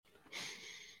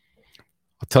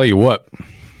Tell you what,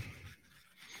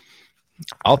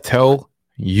 I'll tell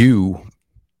you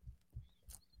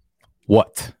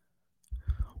what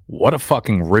a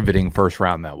fucking riveting first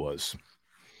round that was.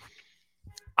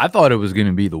 I thought it was going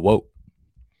to be the woke.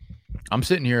 I'm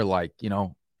sitting here like,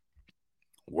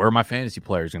 where are my fantasy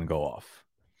players going to go off?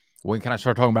 When can I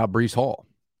start talking about Breece Hall?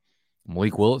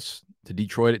 Malik Willis to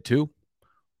Detroit at 2?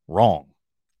 Wrong.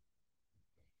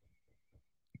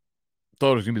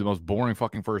 Thought it was going to be the most boring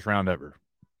fucking first round ever.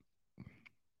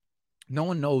 No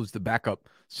one knows the backup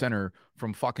center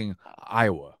from fucking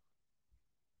Iowa.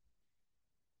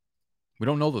 We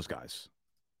don't know those guys.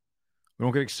 We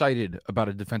don't get excited about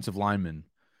a defensive lineman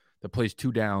that plays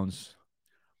 2 downs,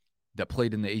 that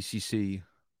played in the ACC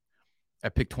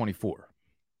at pick 24.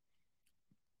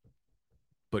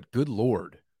 But good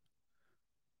Lord,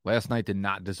 last night did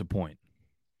not disappoint.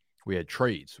 We had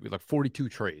trades. We had like 42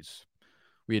 trades.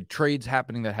 We had trades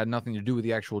happening that had nothing to do with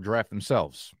the actual draft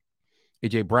themselves.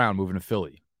 A.J. Brown moving to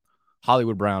Philly.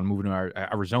 Hollywood Brown moving to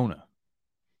Arizona.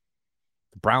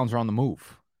 The Browns are on the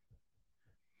move.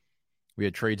 We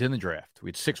had trades in the draft. We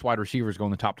had 6 wide receivers going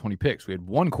in the top 20 picks. We had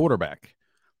 1 quarterback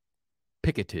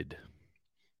picketed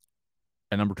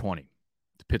at number 20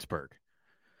 to Pittsburgh.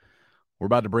 We're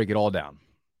about to break it all down.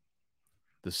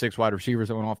 The 6 wide receivers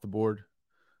that went off the board,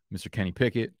 Mr. Kenny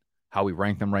Pickett, how we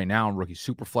rank them right now in rookie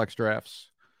superflex drafts,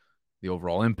 the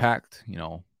overall impact,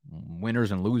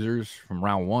 winners and losers from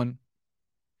round 1,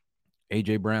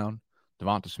 A.J. Brown,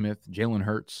 Devonta Smith, Jalen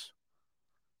Hurts,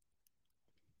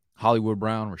 Hollywood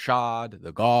Brown, Rashad,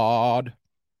 the God,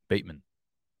 Bateman,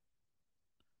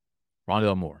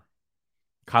 Rondale Moore,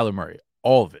 Kyler Murray,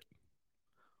 all of it.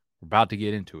 We're about to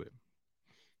get into it.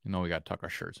 We got to tuck our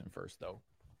shirts in first, though.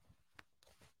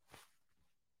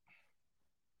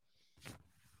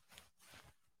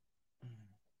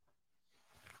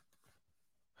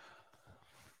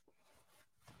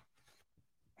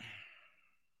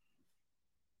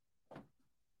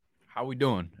 How we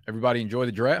doing? Everybody enjoy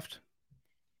the draft?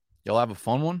 Y'all have a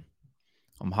fun one?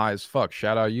 I'm high as fuck.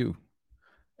 Shout out you.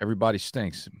 Everybody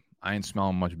stinks. I ain't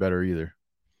smelling much better either.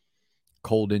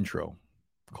 Cold intro.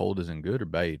 Cold isn't good or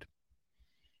bad?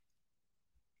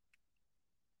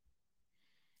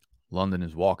 London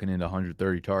is walking into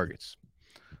 130 targets.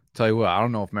 Tell you what, I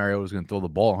don't know if Mariota's going to throw the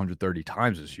ball 130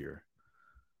 times this year.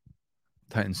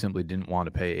 Titans simply didn't want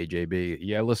to pay AJB.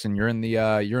 Yeah, listen, you're in a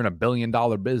 $1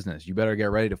 billion business. You better get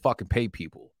ready to fucking pay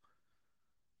people.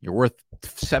 You're worth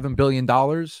 $7 billion.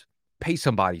 Pay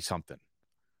somebody something.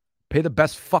 Pay the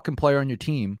best fucking player on your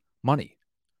team money.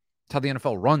 That's how the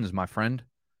NFL runs, my friend.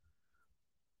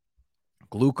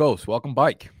 Glucose, welcome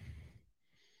bike.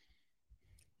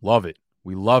 Love it.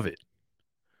 We love it.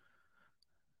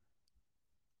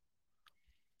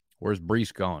 Where's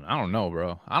Breece going? I don't know,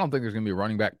 bro. I don't think there's going to be a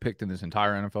running back picked in this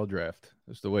entire NFL draft.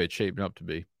 That's the way it's shaping up to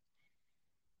be.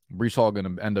 Breece Hall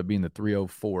going to end up being the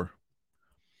 304.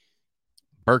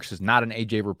 Burks is not an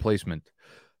AJ replacement.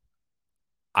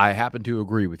 I happen to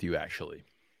agree with you, actually.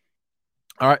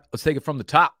 All right, let's take it from the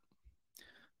top.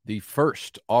 The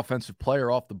first offensive player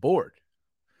off the board,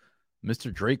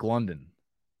 Mr. Drake London,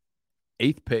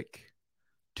 8th pick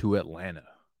to Atlanta.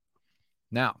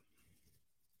 Now,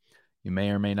 you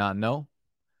may or may not know,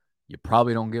 you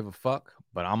probably don't give a fuck,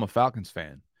 but I'm a Falcons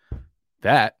fan.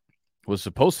 That was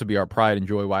supposed to be our pride and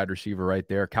joy wide receiver right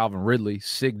there, Calvin Ridley,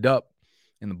 sigged up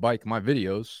in the bike of my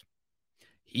videos.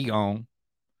 He gone.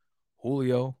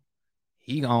 Julio,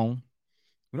 he gone.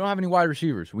 We don't have any wide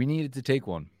receivers. We needed to take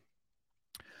one.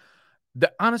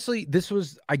 Honestly, this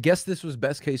was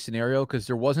best case scenario because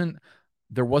there wasn't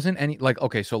any,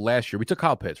 so last year we took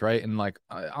Kyle Pitts, right? And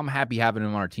I'm happy having him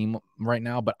on our team right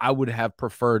now, but I would have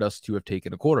preferred us to have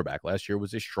taken a quarterback. Last year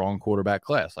was a strong quarterback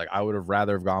class. I would have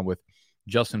rather have gone with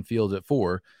Justin Fields at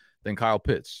 4 than Kyle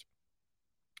Pitts,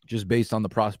 just based on the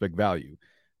prospect value.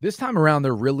 This time around,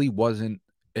 there really wasn't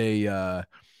a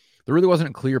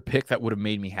clear pick that would have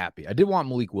made me happy. I did want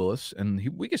Malik Willis, and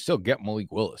we could still get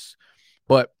Malik Willis.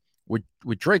 But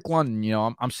with Drake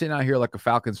London, I'm sitting out here like a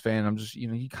Falcons fan. I'm just,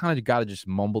 you kind of got to just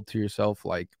mumble to yourself,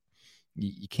 like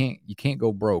you can't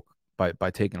go broke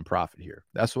by taking a profit here.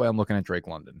 That's the way I'm looking at Drake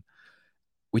London.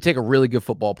 We take a really good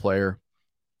football player,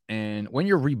 and when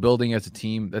you're rebuilding as a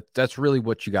team, that's really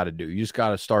what you got to do. You just got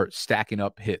to start stacking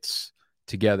up hits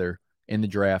together in the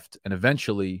draft, and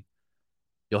eventually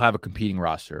you'll have a competing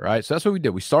roster, right? So that's what we did.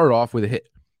 We started off with a hit.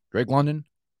 Drake London,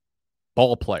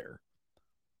 ball player,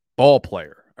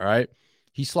 all right?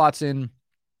 He slots in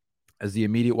as the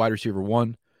immediate wide receiver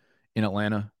 1 in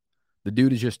Atlanta. The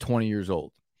dude is just 20 years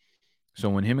old. So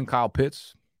when him and Kyle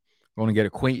Pitts are going to get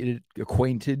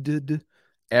acquainted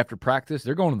after practice,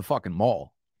 they're going to the fucking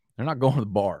mall. They're not going to the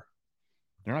bar.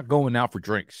 They're not going out for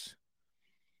drinks.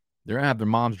 They're going to have their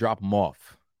moms drop them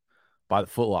off by the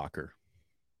Foot Locker.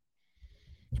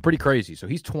 It's pretty crazy. So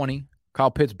he's 20. Kyle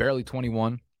Pitts barely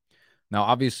 21. Now,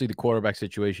 obviously, the quarterback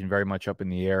situation very much up in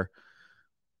the air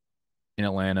in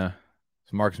Atlanta.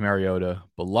 It's Marcus Mariota.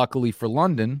 But luckily for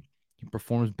London, he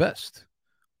performs best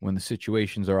when the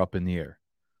situations are up in the air.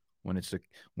 When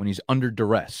he's under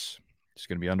duress. He's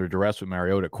going to be under duress with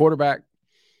Mariota quarterback.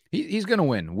 He's going to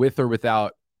win with or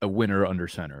without a winner under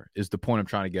center is the point I'm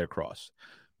trying to get across.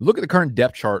 Look at the current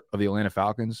depth chart of the Atlanta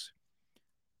Falcons.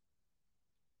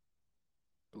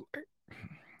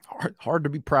 Hard to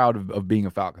be proud of being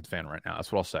a Falcons fan right now.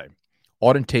 That's what I'll say.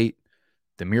 Auden Tate,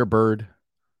 Damiere Byrd,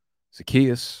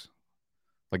 Zaccheaus.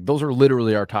 Like, those are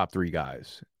literally our top three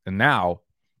guys. And now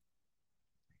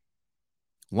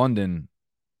London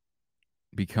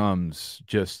becomes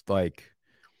just like,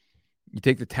 you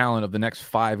take the talent of the next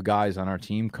five guys on our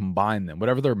team, combine them.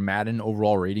 Whatever their Madden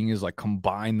overall rating is, like,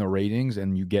 combine the ratings,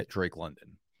 and you get Drake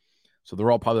London. So they're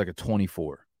all probably like a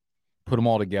 24. Put them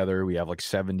all together, we have like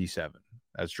 77.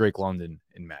 That's Drake London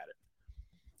in Madden.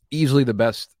 Easily the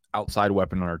best outside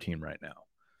weapon on our team right now.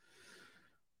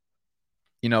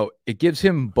 You know, it gives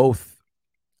him both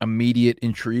immediate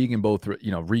intrigue in both,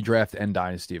 you know, redraft and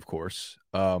dynasty, of course,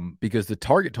 because the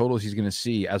target totals he's going to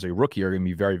see as a rookie are going to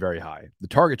be very, very high. The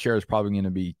target share is probably going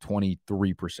to be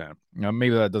 23%. You know,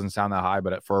 maybe that doesn't sound that high,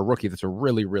 but for a rookie, that's a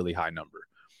really, really high number.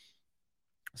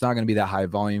 It's not going to be that high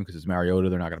volume because it's Mariota.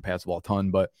 They're not going to pass the ball a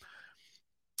ton, but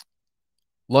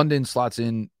London slots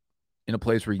in a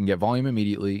place where you can get volume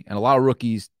immediately, and a lot of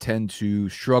rookies tend to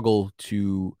struggle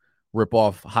to rip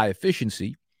off high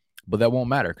efficiency. But that won't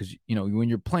matter because, you know, when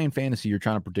you're playing fantasy, you're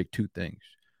trying to predict two things: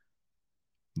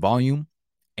 volume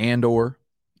and or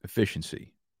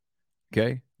efficiency.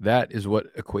 Okay? That is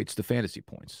what equates to fantasy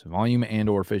points. Volume and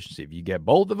or efficiency. If you get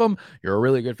both of them, you're a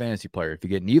really good fantasy player. If you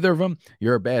get neither of them,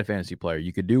 you're a bad fantasy player.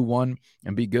 You could do one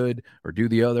and be good or do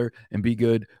the other and be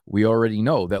good. We already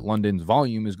know that London's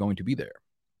volume is going to be there.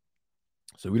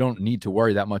 So we don't need to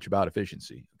worry that much about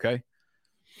efficiency. Okay?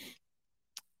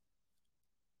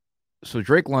 So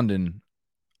Drake London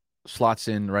slots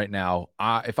in right now.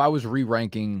 If I was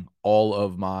re-ranking all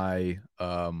of my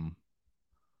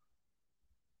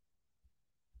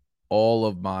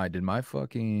did my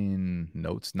fucking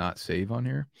notes not save on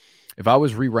here? If I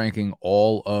was re-ranking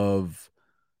all of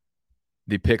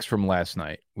the picks from last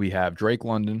night, we have Drake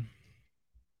London.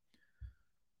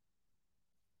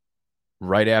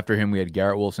 Right after him, we had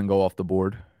Garrett Wilson go off the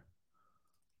board.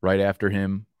 Right after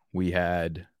him, we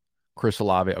had Chris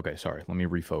Olave. Okay, sorry. Let me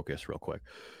refocus real quick.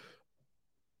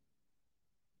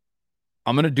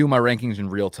 I'm going to do my rankings in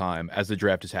real time as the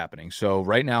draft is happening. So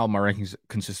right now, my rankings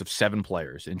consist of 7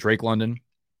 players. And Drake London,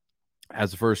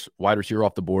 as the first wide receiver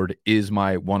off the board, is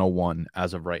my 101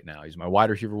 as of right now. He's my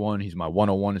wide receiver 1. He's my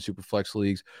 101 in super flex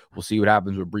leagues. We'll see what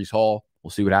happens with Breece Hall.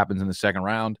 We'll see what happens in the second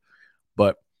round.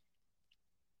 But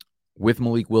with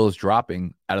Malik Willis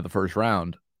dropping out of the first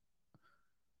round,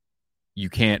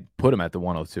 you can't put him at the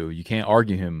 102. You can't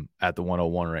argue him at the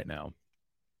 101 right now.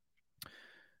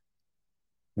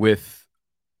 With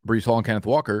Breece Hall and Kenneth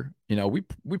Walker, you know, we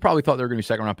probably thought they were going to be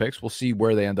second-round picks. We'll see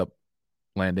where they end up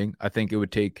landing. I think it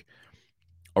would take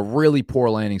a really poor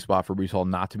landing spot for Breece Hall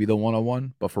not to be the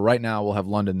 101. But for right now, we'll have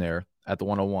London there at the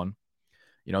 101.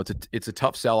 You know, it's a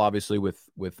tough sell, obviously, with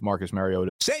Marcus Mariota.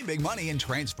 Save big money and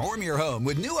transform your home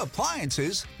with new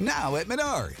appliances now at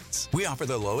Menards. We offer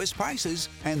the lowest prices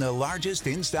and the largest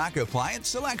in-stock appliance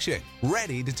selection.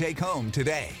 Ready to take home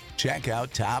today. Check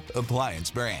out top appliance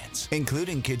brands,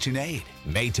 including KitchenAid,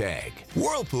 Maytag,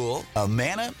 Whirlpool,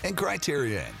 Amana, and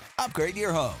Criterion. Upgrade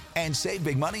your home and save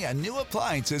big money on new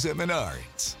appliances at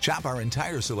Menards. Shop our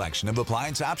entire selection of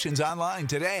appliance options online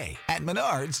today at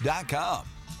Menards.com.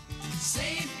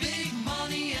 Save big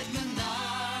money at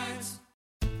Menards.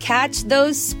 Catch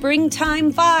those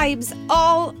springtime vibes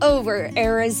all over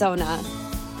Arizona.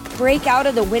 Break out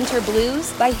of the winter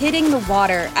blues by hitting the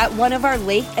water at one of our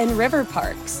lake and river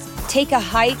parks. Take a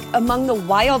hike among the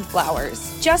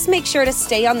wildflowers. Just make sure to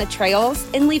stay on the trails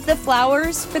and leave the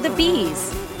flowers for the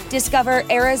bees. Discover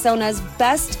Arizona's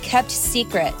best kept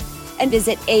secret and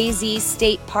visit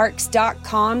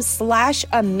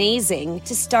azstateparks.com/amazing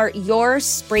to start your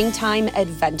springtime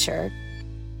adventure.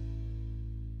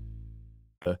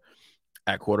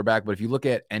 At quarterback, but if you look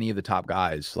at any of the top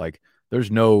guys, like,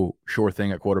 there's no sure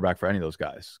thing at quarterback for any of those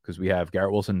guys, because we have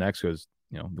Garrett Wilson next, because,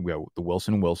 you know, we have the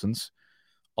Wilsons,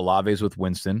 Olave's with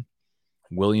Winston,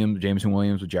 Jameson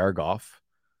Williams with Jared Goff,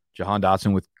 Jahan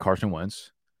Dotson with Carson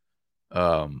Wentz.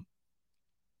 So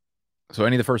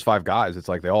any of the first 5 guys, it's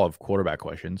like they all have quarterback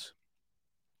questions.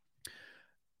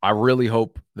 I really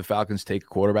hope the Falcons take a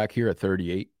quarterback here at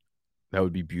 38. That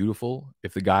would be beautiful.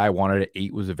 If the guy I wanted at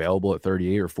 8 was available at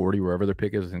 38 or 40, wherever their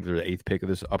pick is, I think they're the 8th pick of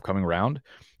this upcoming round.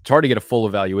 It's hard to get a full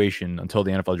evaluation until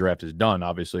the NFL draft is done,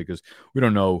 obviously, because we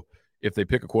don't know if they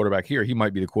pick a quarterback here, he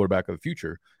might be the quarterback of the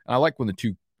future. And I like when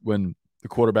the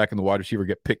quarterback and the wide receiver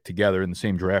get picked together in the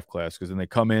same draft class, because then they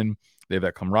come in, they have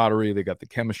that camaraderie, they got the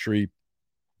chemistry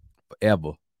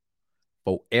forever,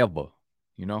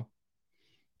 you know?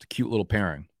 It's a cute little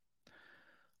pairing.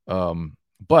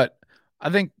 But I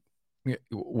think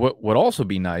what would also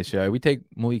be nice, we take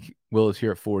Malik Willis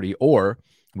here at 40, or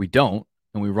we don't,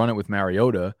 and we run it with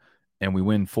Mariota, and we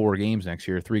win 3 games next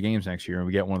year, and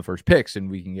we get one of the first picks, and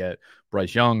we can get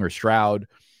Bryce Young or Stroud,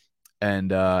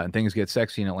 and things get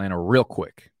sexy in Atlanta real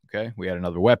quick. Okay, we had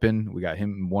another weapon. We got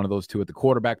him, one of those two at the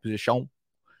quarterback position,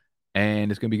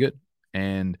 and it's gonna be good.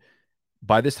 And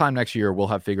by this time next year, we'll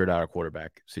have figured out a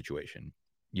quarterback situation,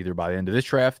 either by the end of this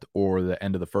draft or the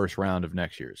end of the first round of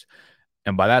next year's.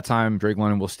 And by that time, Drake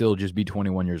London will still just be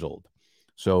 21 years old.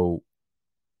 So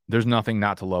there's nothing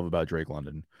not to love about Drake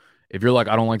London. If you're like,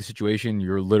 I don't like the situation,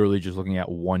 you're literally just looking at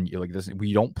 1 year. Like this,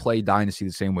 we don't play Dynasty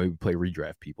the same way we play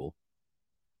redraft, people.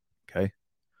 Okay?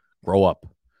 Grow up.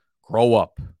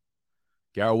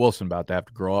 Garrett Wilson about to have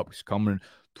to grow up. He's coming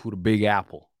to the Big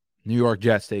Apple. New York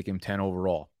Jets take him 10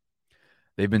 overall.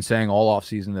 They've been saying all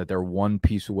offseason that they're one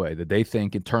piece away, that they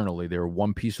think internally they're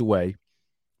one piece away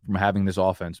from having this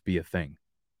offense be a thing.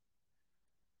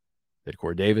 They had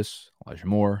Corey Davis, Elijah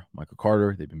Moore, Michael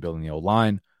Carter. They've been building the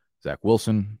O-line. Zach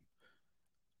Wilson.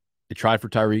 They tried for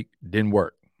Tyreek. Didn't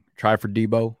work. Tried for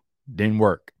Debo. Didn't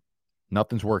work.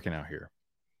 Nothing's working out here.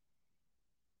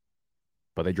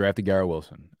 But they drafted Garrett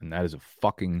Wilson, and that is a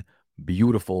fucking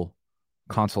beautiful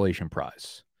consolation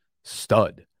prize.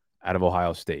 Stud out of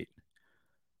Ohio State.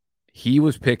 He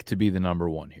was picked to be the number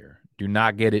 1 here. Do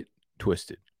not get it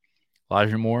twisted.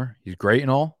 Elijah Moore, he's great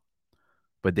and all,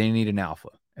 but they need an alpha,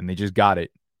 and they just got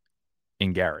it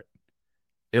in Garrett.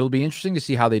 It'll be interesting to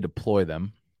see how they deploy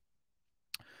them,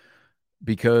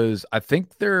 because I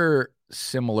think they're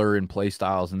similar in play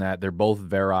styles in that they're both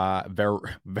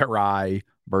very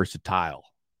versatile.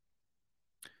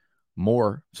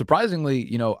 Moore,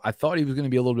 surprisingly, I thought he was going to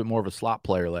be a little bit more of a slot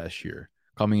player last year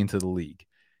coming into the league.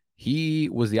 He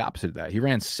was the opposite of that. He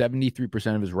ran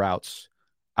 73% of his routes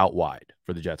out wide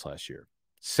for the Jets last year.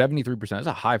 73%. That's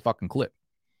a high fucking clip.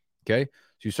 Okay?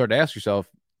 So you start to ask yourself,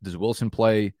 does Wilson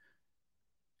play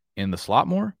in the slot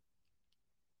more?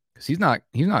 Because he's not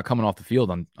coming off the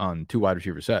field on 2 wide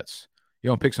receiver sets. You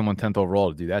don't pick someone 10th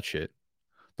overall to do that shit.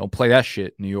 Don't play that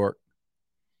shit, New York.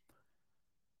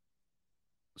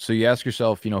 So you ask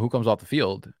yourself, who comes off the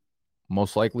field?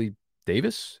 Most likely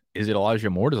Davis? Is it Elijah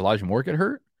Moore? Does Elijah Moore get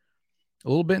hurt? A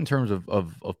little bit in terms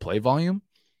of play volume.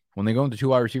 When they go into 2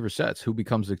 wide receiver sets, who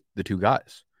becomes the 2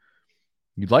 guys?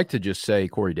 You'd like to just say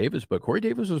Corey Davis, but Corey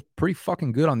Davis was pretty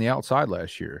fucking good on the outside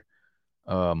last year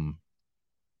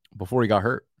before he got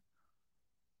hurt.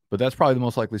 But that's probably the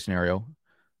most likely scenario.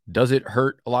 Does it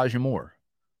hurt Elijah Moore?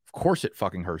 Of course it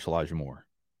fucking hurts Elijah Moore.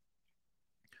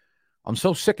 I'm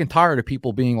so sick and tired of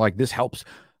people being like, this helps.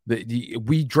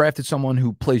 We drafted someone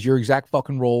who plays your exact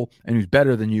fucking role and who's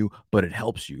better than you, but it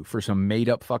helps you for some made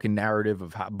up fucking narrative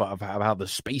of how the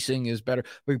spacing is better.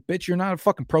 Like, bitch, you're not a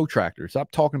fucking protractor.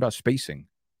 Stop talking about spacing.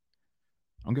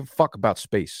 I don't give a fuck about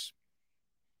space.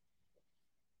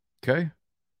 Okay?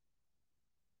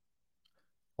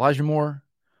 Elijah Moore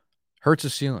hurts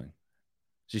his ceiling.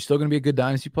 Is he still going to be a good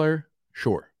dynasty player?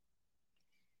 Sure.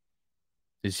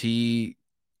 Is he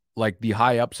like the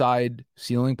high upside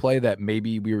ceiling play that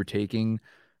maybe we were taking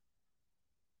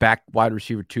back wide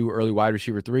receiver 2, early wide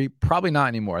receiver 3? Probably not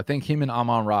anymore. I think him and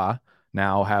Amon-Ra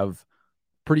now have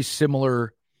pretty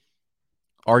similar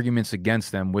arguments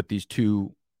against them with these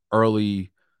 2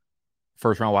 early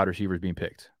first-round wide receivers being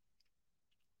picked.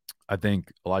 I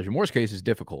think Elijah Moore's case is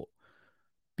difficult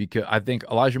because I think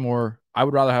Elijah Moore, I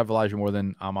would rather have Elijah Moore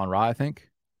than Amon-Ra, I think,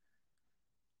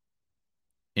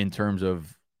 in terms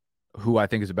of who I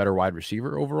think is a better wide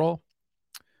receiver overall.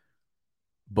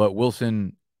 But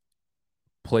Wilson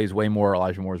plays way more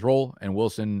Elijah Moore's role, and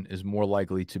Wilson is more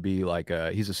likely to be like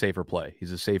he's a safer play.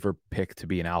 He's a safer pick to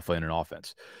be an alpha in an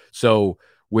offense. So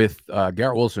with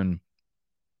Garrett Wilson,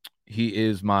 he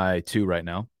is my 2 right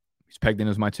now. He's pegged in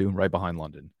as my 2, right behind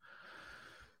London.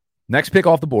 Next pick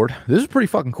off the board. This is pretty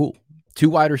fucking cool. 2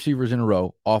 wide receivers in a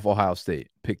row off Ohio State.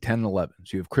 Pick 10 and 11.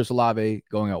 So you have Chris Olave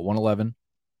going at 111.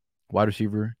 Wide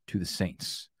receiver to the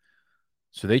Saints.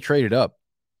 So they traded up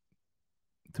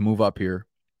to move up here.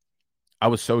 I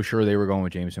was so sure they were going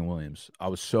with Jameson Williams. I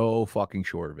was so fucking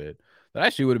sure of it. That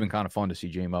actually would have been kind of fun to see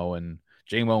J-Mo.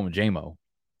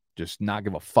 just not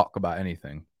give a fuck about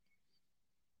anything.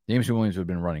 Jameson Williams would have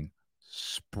been running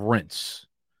sprints.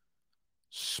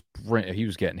 He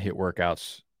was getting hit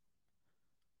workouts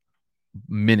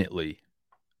minutely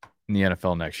in the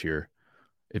NFL next year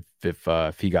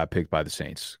if he got picked by the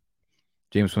Saints.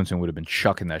 Jameis Winston would have been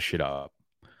chucking that shit up.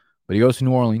 But he goes to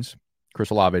New Orleans. Chris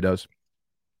Olave does.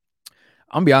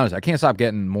 I'm going to be honest. I can't stop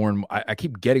getting more and more. I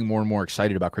keep getting more and more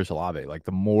excited about Chris Olave. Like,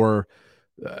 the more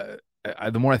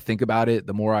I think about it,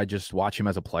 the more I just watch him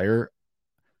as a player.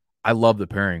 I love the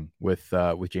pairing with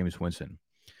Jameis Winston.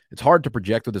 It's hard to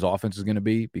project what this offense is going to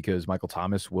be because Michael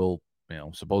Thomas will,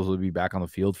 supposedly be back on the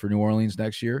field for New Orleans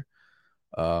next year.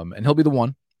 And he'll be the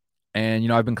one.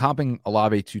 And, I've been comping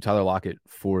Olave to Tyler Lockett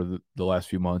for the last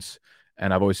few months.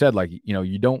 And I've always said, like,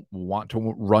 you don't want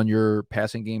to run your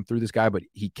passing game through this guy, but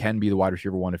he can be the wide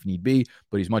receiver one if need be.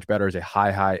 But he's much better as a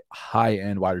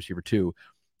high-end wide receiver two.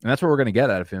 And that's what we're going to get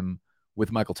out of him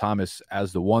with Michael Thomas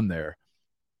as the one there.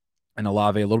 And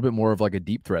Olave, a little bit more of like a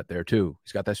deep threat there too.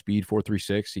 He's got that speed,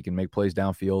 4.36. He can make plays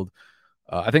downfield.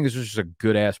 I think this was just a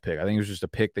good-ass pick. I think it was just a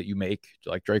pick that you make,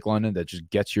 like Drake London, that just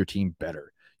gets your team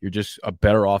better. You're just a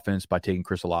better offense by taking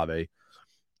Chris Olave.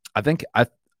 I think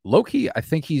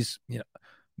he's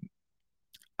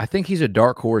a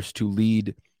dark horse to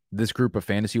lead this group of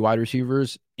fantasy wide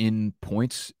receivers in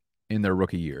points in their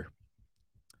rookie year.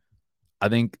 I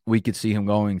think we could see him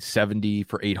going 70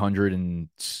 for 800 and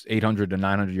 800 to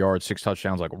 900 yards, 6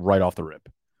 touchdowns, like right off the rip.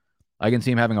 I can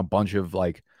see him having a bunch of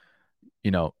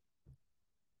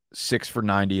 6 for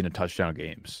 90 and a touchdown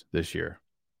games this year.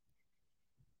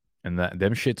 And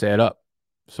them shits add up.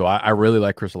 So I really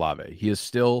like Chris Olave. He is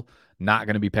still not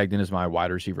going to be pegged in as my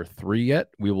wide receiver 3 yet.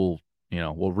 We will,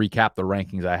 we'll recap the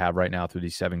rankings I have right now through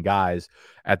these 7 guys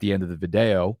at the end of the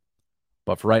video.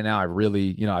 But for right now, I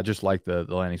really, I just like the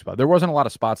landing spot. There wasn't a lot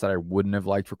of spots that I wouldn't have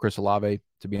liked for Chris Olave,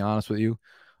 to be honest with you.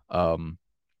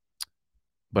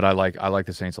 But I like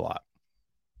the Saints a lot.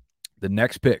 The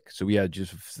next pick. So we had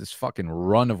just this fucking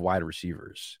run of wide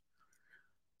receivers.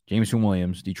 Jameson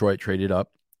Williams, Detroit traded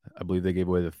up. I believe they gave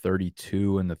away the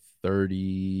 32 and the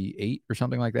 38 or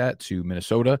something like that to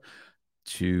Minnesota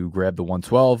to grab the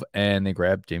 112, and they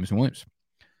grabbed Jameson Williams.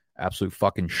 Absolute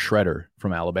fucking shredder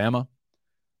from Alabama.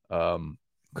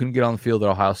 Couldn't get on the field at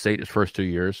Ohio State his first 2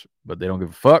 years, but they don't give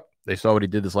a fuck. They saw what he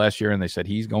did this last year, and they said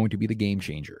he's going to be the game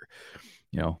changer.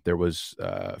 There was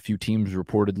a few teams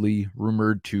reportedly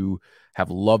rumored to have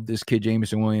loved this kid,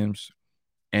 Jameson Williams,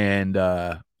 and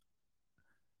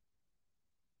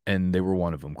they were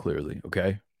one of them, clearly,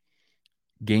 okay?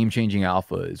 Game-changing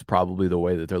alpha is probably the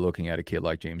way that they're looking at a kid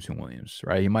like Jameson Williams,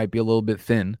 right? He might be a little bit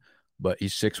thin, but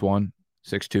he's 6'1",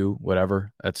 6'2",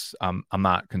 whatever. I'm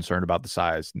not concerned about the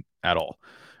size at all.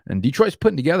 And Detroit's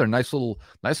putting together a nice little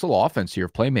offense here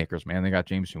of playmakers, man. They got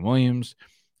Jameson Williams,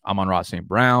 Amon-Ra St.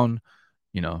 Brown.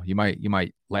 You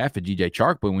might laugh at DJ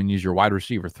Chark, but when you use your wide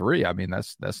receiver 3, I mean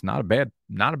that's not a bad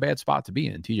spot to be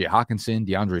in. TJ Hawkinson,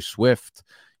 DeAndre Swift.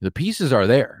 The pieces are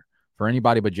there for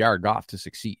anybody but Jared Goff to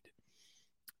succeed.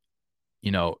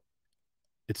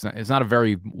 It's not a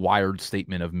very wired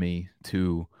statement of me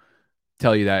to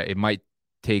tell you that it might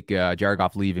take Jared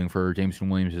Goff leaving for Jameson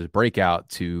Williams' breakout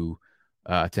to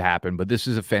happen, but this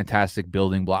is a fantastic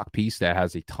building block piece that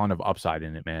has a ton of upside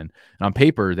in it, man. And on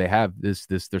paper, they have this.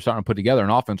 They're starting to put together an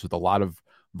offense with a lot of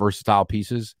versatile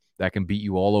pieces that can beat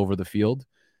you all over the field.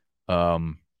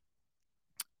 And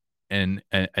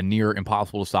a near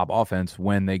impossible to stop offense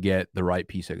when they get the right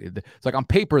piece. It's like on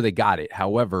paper, they got it.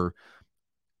 However,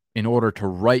 in order to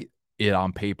write it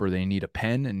on paper, they need a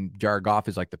pen, and Jared Goff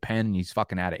is like the pen, and he's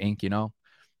fucking out of ink,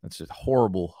 That's just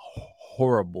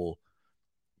horrible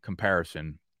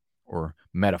comparison or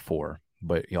metaphor,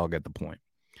 but y'all get the point.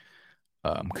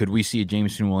 Could we see a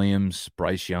Jameson Williams,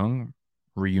 Bryce Young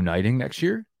reuniting next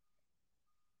year?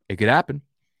 It could happen.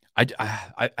 I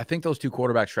think those two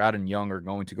quarterbacks, Stroud and Young, are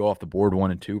going to go off the board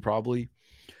 1 and 2 probably.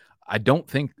 I don't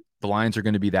think the Lions are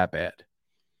going to be that bad.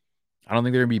 I don't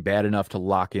think they're going to be bad enough to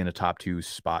lock in a top 2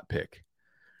 spot pick.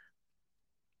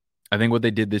 I think what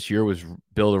they did this year was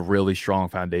build a really strong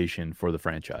foundation for the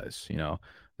franchise.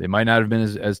 They might not have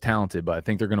been as talented, but I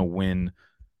think they're going to win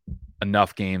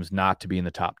enough games not to be in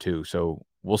the top 2. So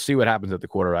we'll see what happens at the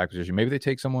quarterback position. Maybe they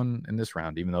take someone in this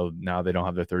round, even though now they don't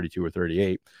have their 32 or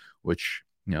 38, which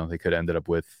they could have ended up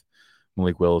with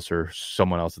Malik Willis or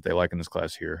someone else that they like in this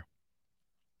class here.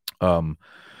 What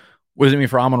does it mean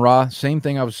for Amon-Ra? Same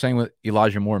thing I was saying with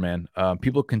Elijah Moore, man.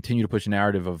 People continue to push a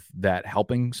narrative of that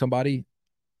helping somebody.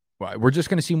 We're just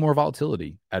going to see more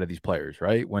volatility out of these players,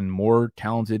 right? When more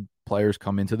talented players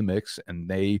come into the mix and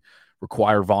they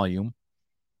require volume,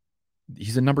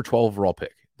 he's a number 12 overall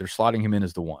pick. They're slotting him in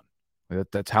as the one.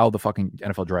 That's how the fucking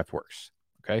NFL draft works.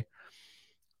 Okay.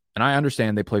 And I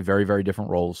understand they play very, very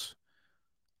different roles.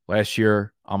 Last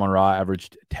year, Amon-Ra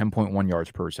averaged 10.1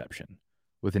 yards per reception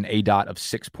with an ADOT of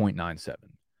 6.97.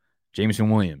 Jameson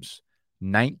Williams,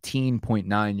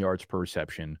 19.9 yards per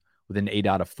reception with an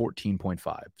ADOT of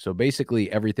 14.5. So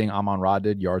basically everything Amon-Ra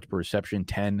did, yards per reception,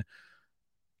 10,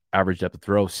 average depth of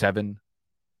throw, 7.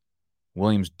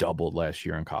 Williams doubled last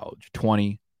year in college,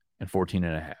 20 and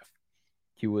 14.5.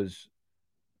 He was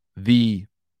the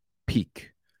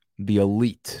peak, the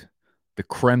elite, the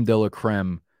creme de la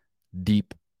creme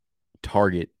deep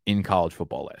target in college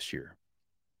football last year.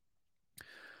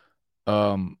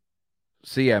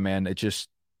 So yeah, man,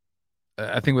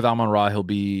 I think with Amon-Ra, he'll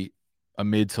be a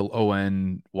mid to low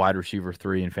end wide receiver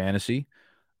 3 in fantasy.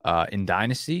 In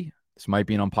Dynasty, this might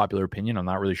be an unpopular opinion. I'm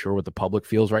not really sure what the public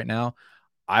feels right now.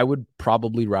 I would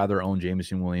probably rather own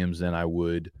Jameson Williams than I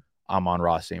would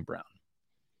Amon-Ra St. Brown.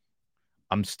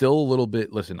 I'm still a little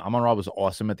bit, listen, Amon-Ra was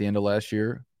awesome at the end of last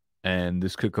year, and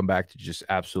this could come back to just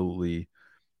absolutely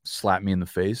slap me in the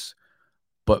face.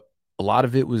 But a lot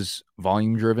of it was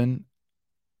volume driven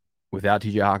without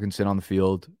TJ Hawkinson on the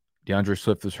field. DeAndre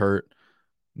Swift was hurt.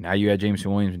 Now you had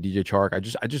Jameson Williams and DJ Chark. I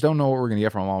just don't know what we're going to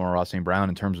get from Amon-Ra St. Brown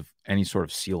in terms of any sort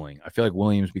of ceiling. I feel like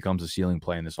Williams becomes a ceiling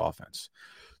play in this offense.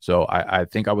 So I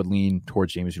think I would lean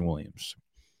towards Jameson Williams.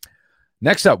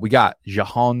 Next up, we got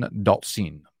Jahan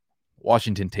Dotson.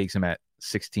 Washington takes him at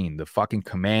 16. The fucking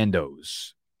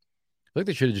Commandos. I feel like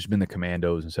they should have just been the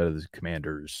Commandos instead of the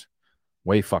Commanders.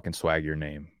 Way fucking swaggier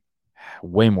name.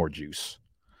 Way more juice.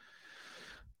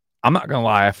 I'm not going to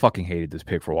lie. I fucking hated this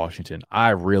pick for Washington. I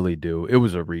really do. It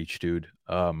was a reach, dude.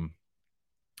 And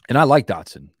I like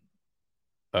Dotson.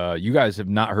 You guys have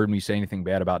not heard me say anything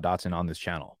bad about Dotson on this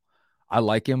channel. I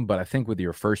like him, but I think with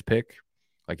your first pick,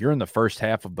 like you're in the first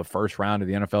half of the first round of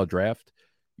the NFL draft,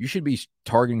 you should be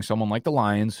targeting someone like the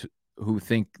Lions who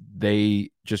think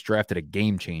they just drafted a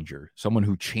game changer, someone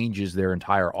who changes their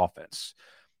entire offense.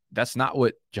 That's not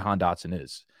what Jahan Dotson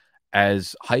is.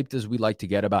 As hyped as we like to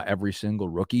get about every single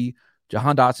rookie,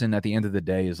 Jahan Dotson at the end of the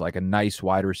day is like a nice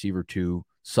wide receiver 2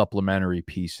 supplementary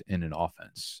piece in an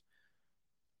offense.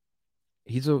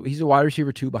 He's a wide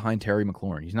receiver 2 behind Terry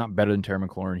McLaurin. He's not better than Terry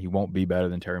McLaurin. He won't be better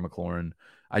than Terry McLaurin.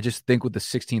 I just think with the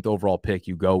 16th overall pick,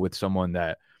 you go with someone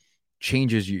that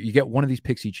changes you. You get one of these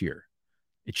picks each year.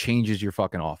 It changes your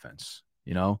fucking offense,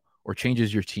 or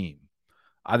changes your team.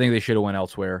 I think they should have went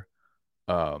elsewhere.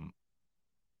 I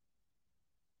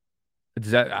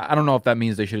don't know if that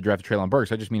means they should have drafted Treylon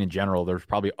Burks. I just mean in general, there's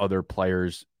probably other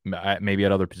players, maybe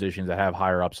at other positions that have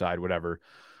higher upside, whatever.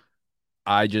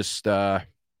 I just,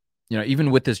 even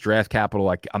with this draft capital,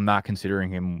 like I'm not considering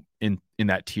him in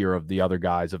that tier of the other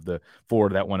guys of the 4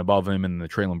 that went above him and the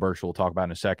Treylon Burks we'll talk about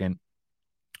in a second.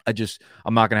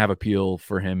 I'm not going to have appeal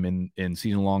for him in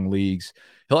season-long leagues.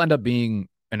 He'll end up being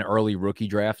an early rookie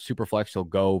draft. Superflex, he'll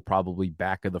go probably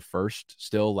back of the first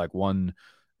still, like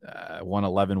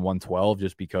 111, 112,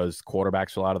 just because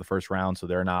quarterbacks are out of the first round, so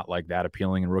they're not like that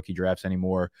appealing in rookie drafts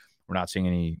anymore. We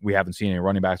haven't seen any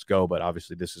running backs go, but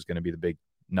obviously this is going to be the big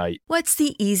night. What's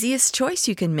the easiest choice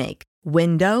you can make?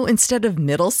 Window instead of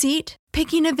middle seat?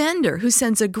 Picking a vendor who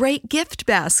sends a great gift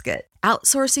basket?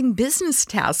 Outsourcing business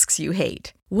tasks you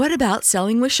hate? What about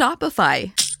selling with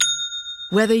Shopify?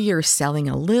 Whether you're selling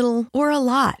a little or a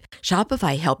lot,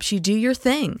 Shopify helps you do your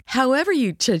thing, however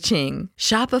you cha-ching.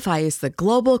 Shopify is the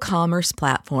global commerce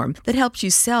platform that helps you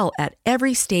sell at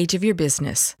every stage of your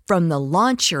business. From the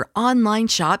launch your online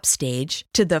shop stage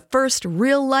to the first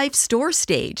real-life store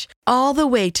stage, all the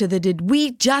way to the did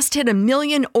we just hit 1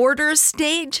 million orders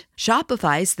stage.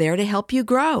 Shopify's there to help you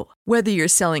grow. Whether you're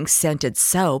selling scented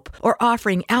soap or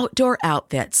offering outdoor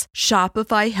outfits,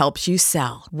 Shopify helps you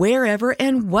sell. Wherever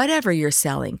and whatever you're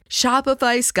selling,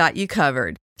 Shopify's got you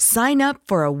covered. Sign up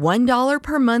for a $1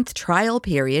 per month trial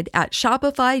period at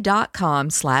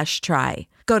shopify.com/try.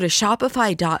 Go to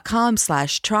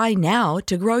shopify.com/try now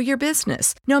to grow your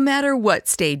business, no matter what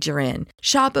stage you're in.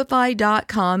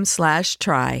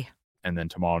 Shopify.com/try. And then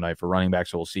tomorrow night for running back,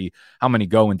 so we'll see how many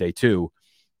go in day 2.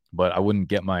 But I wouldn't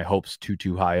get my hopes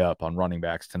too high up on running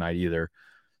backs tonight either.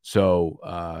 So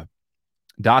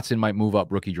Dotson might move up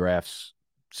rookie drafts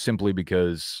simply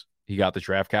because he got the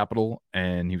draft capital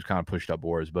and he was kind of pushed up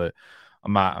boards. But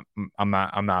I'm not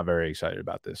very excited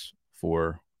about this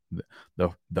for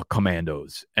the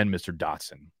Commandos and Mr.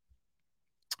 Dotson.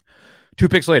 2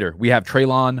 picks later, we have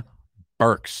Treylon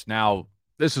Burks. Now,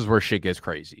 this is where shit gets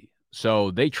crazy.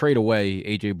 So they trade away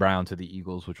A.J. Brown to the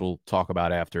Eagles, which we'll talk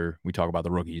about after we talk about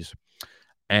the rookies.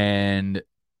 And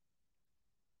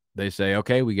they say,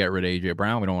 okay, we get rid of A.J.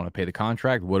 Brown. We don't want to pay the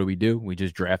contract. What do? We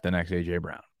just draft the next A.J.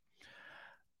 Brown.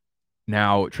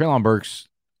 Now, Treylon Burks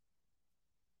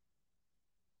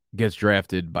gets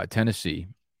drafted by Tennessee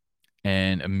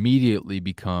and immediately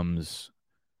becomes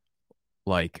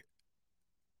like,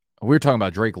 we were talking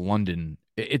about Drake London.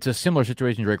 It's a similar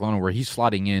situation to Drake London where he's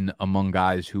slotting in among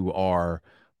guys who are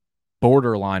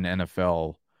borderline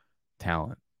NFL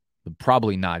talent.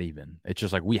 Probably not even. It's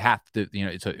just like we have to,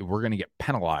 we're going to get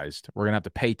penalized. We're going to have to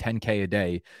pay $10K a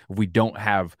day if we don't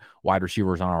have wide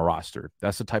receivers on our roster.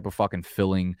 That's the type of fucking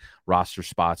filling roster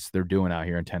spots they're doing out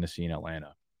here in Tennessee and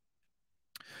Atlanta.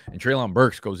 And Treylon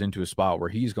Burks goes into a spot where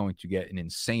he's going to get an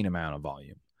insane amount of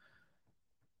volume.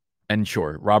 And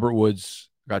sure, Robert Woods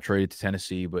got traded to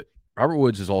Tennessee, but Robert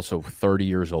Woods is also 30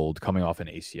 years old, coming off an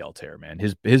ACL tear, man.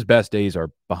 His best days are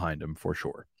behind him for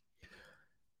sure.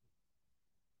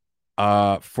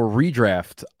 For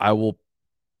redraft,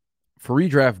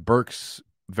 Burks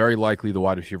very likely the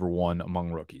wide receiver 1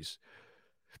 among rookies.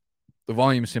 The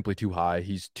volume is simply too high.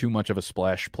 He's too much of a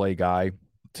splash play guy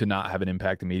to not have an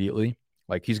impact immediately.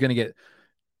 Like, he's going to get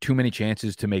too many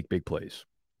chances to make big plays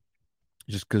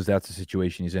just because that's the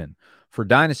situation he's in. For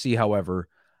Dynasty, however,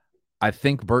 I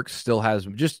think Burks still has,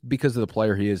 just because of the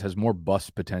player he is, has more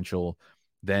bust potential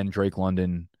than Drake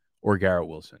London or Garrett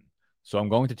Wilson. So I'm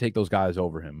going to take those guys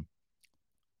over him.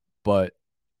 But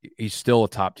he's still a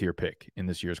top-tier pick in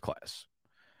this year's class.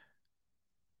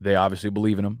 They obviously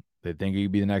believe in him. They think he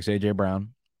could be the next A.J.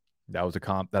 Brown. That was a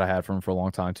comp that I had for him for a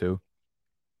long time, too.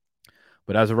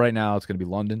 But as of right now, it's going to be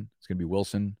London. It's going to be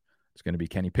Wilson. It's going to be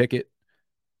Kenny Pickett.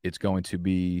 It's going to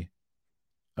be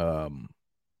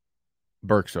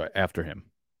Burks after him,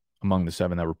 among the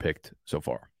 7 that were picked so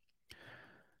far.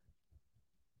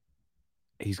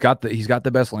 He's got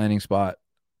the best landing spot.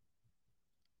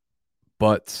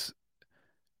 But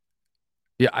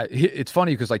yeah, it's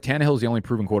funny because like Tannehill is the only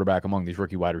proven quarterback among these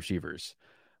rookie wide receivers.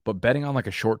 But betting on like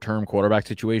a short-term quarterback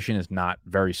situation is not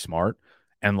very smart.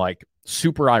 And like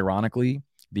super ironically,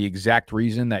 the exact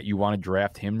reason that you want to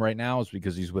draft him right now is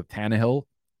because he's with Tannehill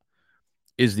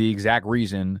is the exact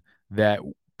reason that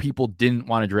people didn't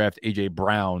want to draft A.J.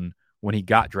 Brown when he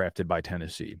got drafted by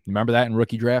Tennessee. Remember that in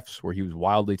rookie drafts where he was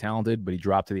wildly talented, but he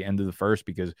dropped to the end of the first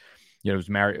because it was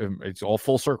it's all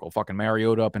full circle. Fucking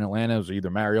Mariota up in Atlanta. It was either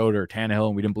Mariota or Tannehill,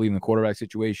 and we didn't believe in the quarterback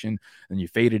situation, and you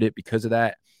faded it because of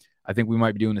that. I think we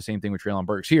might be doing the same thing with Treylon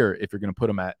Burks here if you're going to put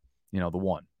him at, the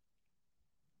 1.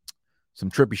 Some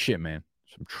trippy shit, man.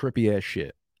 Some trippy-ass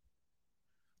shit.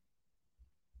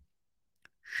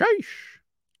 Sheesh.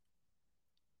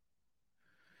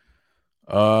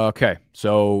 Okay,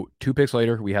 so 2 picks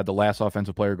later, we had the last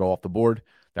offensive player go off the board.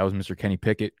 That was Mr. Kenny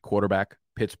Pickett, quarterback,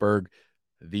 Pittsburgh.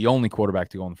 The only quarterback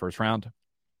to go in the first round.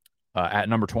 At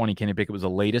number 20, Kenny Pickett was the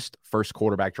latest first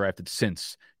quarterback drafted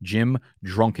since Jim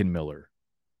Druckenmiller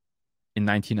in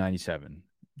 1997.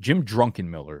 Jim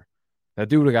Druckenmiller. That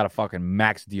dude would have got a fucking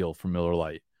max deal from Miller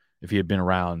Lite if he had been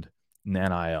around in the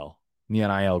NIL. In the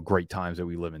NIL great times that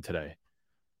we live in today.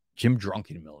 Jim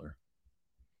Druckenmiller.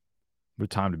 What a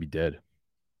time to be dead.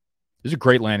 This is a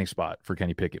great landing spot for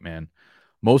Kenny Pickett, man.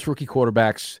 Most rookie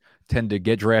quarterbacks tend to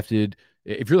get drafted.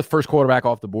 If you're the first quarterback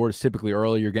off the board, it's typically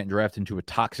early. You're getting drafted into a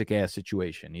toxic-ass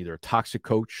situation, either a toxic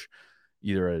coach,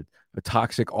 either a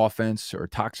toxic offense or a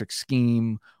toxic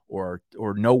scheme or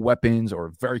no weapons or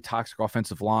a very toxic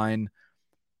offensive line.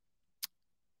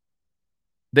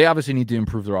 They obviously need to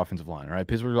improve their offensive line, right?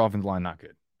 Pittsburgh's offensive line, not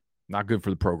good. Not good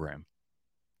for the program.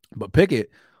 But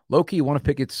Pickett, low-key, one of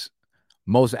Pickett's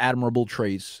most admirable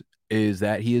traits is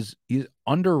that he's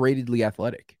underratedly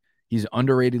athletic. He's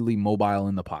underratedly mobile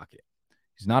in the pocket.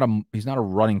 He's not a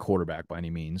running quarterback by any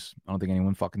means. I don't think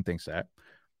anyone fucking thinks that.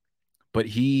 But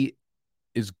his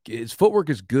footwork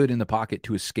is good in the pocket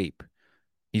to escape.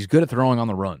 He's good at throwing on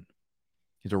the run.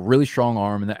 He's a really strong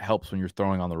arm, and that helps when you're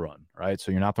throwing on the run, right?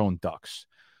 So you're not throwing ducks.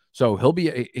 So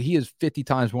he is 50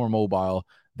 times more mobile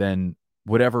than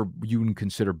whatever you can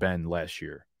consider Ben last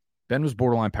year. Ben was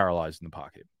borderline paralyzed in the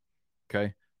pocket.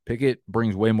 Okay? Pickett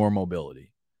brings way more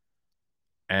mobility.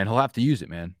 And he'll have to use it,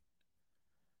 man.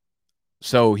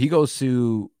 So he goes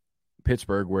to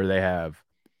Pittsburgh where they have,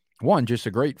 just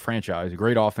a great franchise, a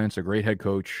great offense, a great head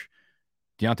coach,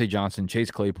 Deontay Johnson, Chase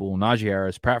Claypool, Najee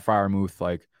Harris, Pat Freiermuth.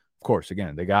 Like, of course,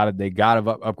 again, they got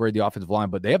to upgrade the offensive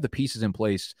line, but they have the pieces in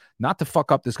place not to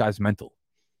fuck up this guy's mental.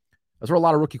 That's where a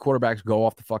lot of rookie quarterbacks go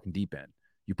off the fucking deep end.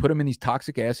 You put them in these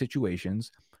toxic-ass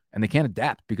situations, and they can't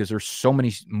adapt because there's so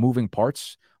many moving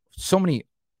parts, so many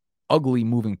ugly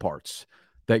moving parts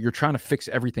that you're trying to fix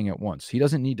everything at once. He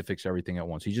doesn't need to fix everything at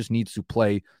once. He just needs to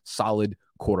play solid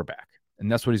quarterback,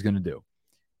 and that's what he's going to do.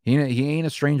 He ain't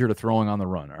a stranger to throwing on the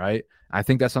run, all right? I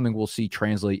think that's something we'll see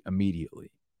translate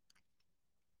immediately.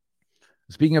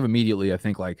 Speaking of immediately, I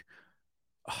think,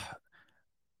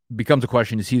 becomes a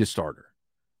question, is he the starter?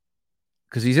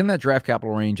 Because he's in that draft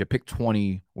capital range at pick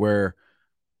 20 where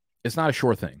it's not a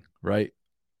sure thing, right?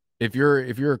 If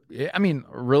you're, I mean,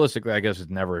 realistically, I guess it's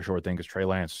never a sure thing because Trey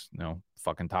Lance,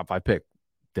 fucking top 5 pick,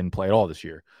 didn't play at all this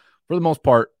year. For the most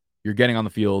part, you're getting on the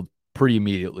field pretty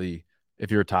immediately if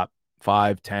you're a top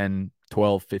 5, 10,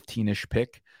 12, 15-ish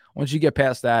pick. Once you get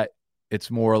past that,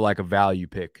 it's more like a value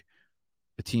pick.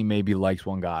 The team maybe likes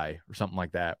one guy or something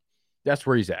like that. That's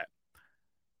where he's at.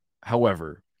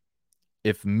 However,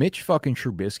 if Mitch fucking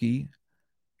Trubisky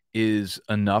is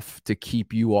enough to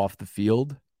keep you off the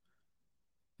field,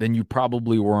 then you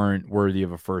probably weren't worthy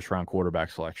of a first-round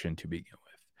quarterback selection to begin with.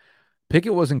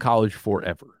 Pickett was in college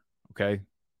forever, okay?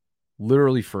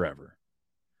 Literally forever.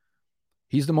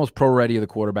 He's the most pro-ready of the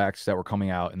quarterbacks that were coming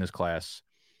out in this class.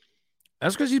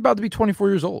 That's because he's about to be 24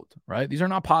 years old, right? These are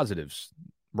not positives,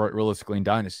 right, realistically, in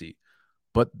Dynasty.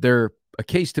 But they're a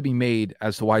case to be made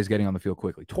as to why he's getting on the field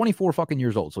quickly. 24 fucking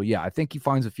years old. So, yeah, I think he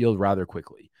finds the field rather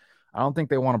quickly. I don't think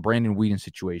they want a Brandon Weeden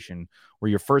situation where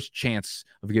your first chance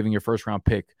of giving your first-round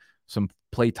pick some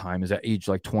play time is at age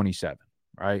like 27,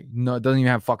 right? No, it doesn't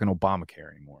even have fucking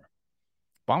Obamacare anymore.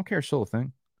 Obamacare is still a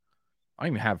thing. I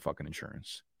don't even have fucking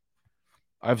insurance.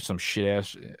 I have some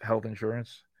shit-ass health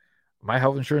insurance. My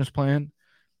health insurance plan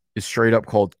is straight up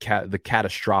called the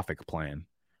catastrophic plan.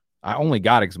 I only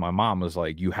got it because my mom was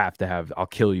like, you have to have, I'll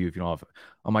kill you if you don't have it.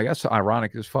 I'm like, that's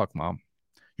ironic as fuck, Mom.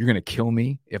 You're going to kill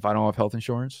me if I don't have health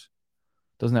insurance?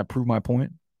 Doesn't that prove my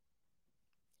point?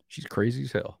 She's crazy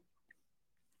as hell.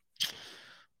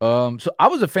 So I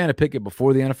was a fan of Pickett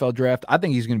before the NFL draft. I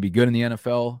think he's going to be good in the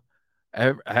NFL.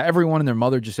 Everyone and their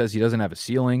mother just says he doesn't have a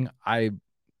ceiling. I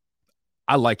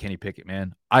like Kenny Pickett,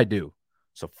 man. I do.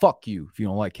 So fuck you if you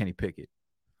don't like Kenny Pickett.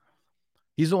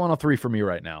 He's the 103 for me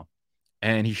right now.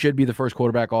 And he should be the first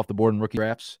quarterback off the board in rookie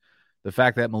drafts. The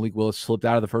fact that Malik Willis slipped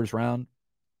out of the first round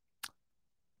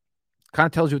kind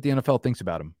of tells you what the NFL thinks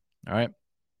about him. All right.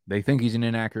 They think he's an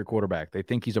inaccurate quarterback. They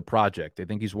think he's a project. They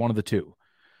think he's one of the two.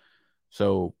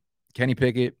 So Kenny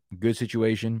Pickett, good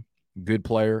situation, good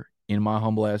player, in my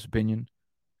humble ass opinion.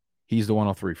 He's the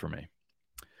 103 for me.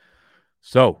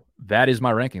 So that is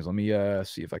my rankings. Let me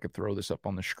see if I could throw this up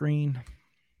on the screen.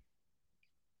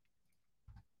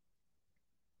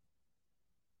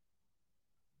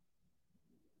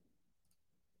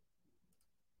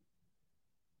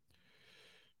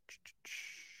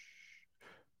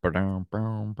 So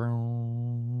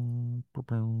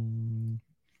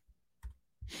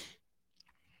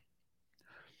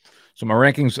my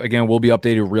rankings, again, will be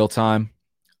updated real time.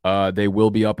 They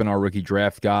will be up in our rookie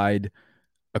draft guide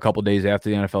a couple days after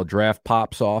the NFL draft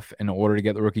pops off. In order to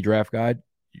get the rookie draft guide,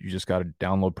 you just got to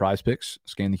download Prize Picks,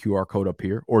 scan the QR code up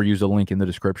here, or use the link in the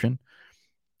description.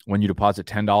 When you deposit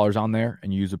 $10 on there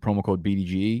and you use the promo code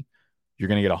BDGE, you're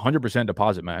going to get a 100%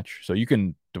 deposit match. So you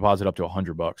can deposit up to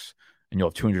 $100 and you'll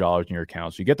have $200 in your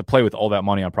account. So you get to play with all that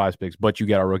money on Prize Picks, but you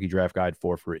get our rookie draft guide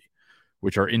for free,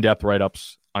 which are in-depth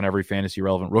write-ups on every fantasy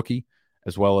relevant rookie,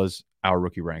 as well as our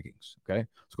rookie rankings. Okay.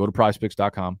 So go to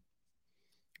prizepicks.com,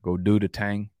 go do the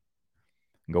tang,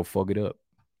 and go fuck it up.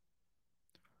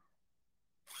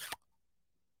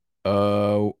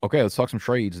 Okay, let's talk some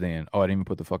trades then. Oh, I didn't even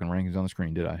put the fucking rankings on the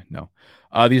screen, did I? No.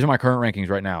 These are my current rankings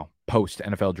right now, post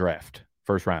NFL draft,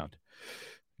 first round.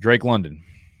 Drake London.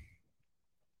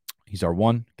 He's our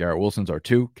 1. Garrett Wilson's our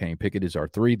 2. Kenny Pickett is our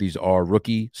 3. These are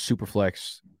rookie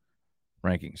superflex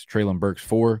rankings. Treylon Burks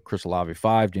 4, Chris Olave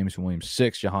 5, Jameson Williams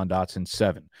 6, Jahan Dotson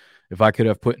 7. If I could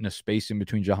have put in a space in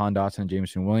between Jahan Dotson and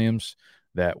Jameson Williams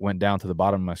that went down to the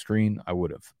bottom of my screen, I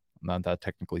would have. I'm not that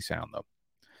technically sound, though.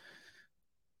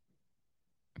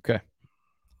 Okay.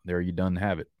 There you done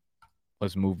have it.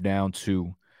 Let's move down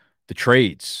to the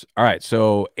trades. All right,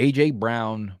 so A.J.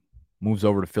 Brown moves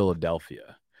over to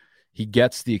Philadelphia. He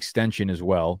gets the extension as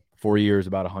well. 4 years,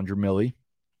 about $100 million.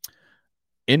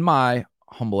 In my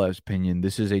humble opinion,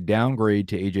 this is a downgrade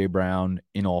to A.J. Brown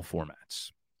in all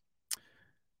formats.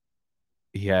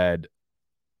 He had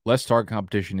less target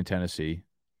competition in Tennessee.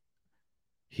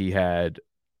 He had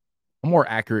a more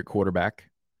accurate quarterback.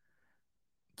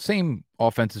 Same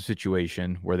offensive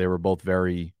situation where they were both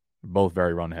very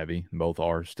run heavy. Both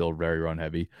are still very run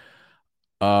heavy.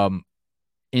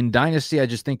 In Dynasty, I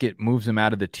just think it moves him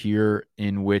out of the tier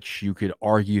in which you could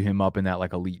argue him up in that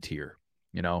like elite tier.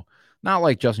 You know, not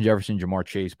like Justin Jefferson, Jamar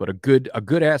Chase, but a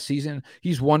good ass season.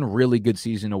 He's one really good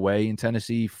season away in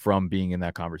Tennessee from being in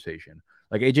that conversation.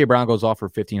 Like A.J. Brown goes off for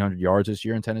 1,500 yards this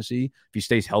year in Tennessee. If he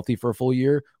stays healthy for a full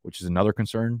year, which is another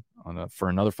concern for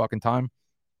another fucking time.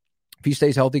 If he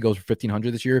stays healthy, goes for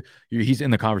 1,500 this year, he's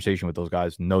in the conversation with those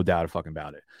guys, no doubt fucking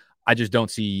about it. I just don't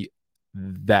see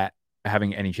that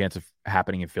having any chance of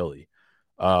happening in Philly.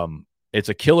 It's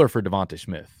a killer for Devontae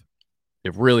Smith.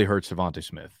 It really hurts Devontae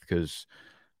Smith because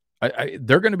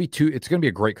they're going to be it's going to be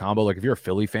a great combo. Like if you're a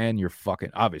Philly fan,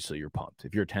 obviously you're pumped.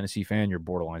 If you're a Tennessee fan, you're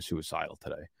borderline suicidal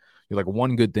today. You're like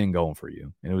one good thing going for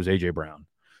you, and it was A.J. Brown.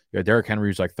 You got Derrick Henry,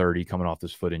 who's like 30, coming off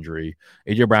this foot injury.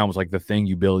 A.J. Brown was like the thing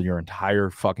you build your entire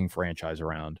fucking franchise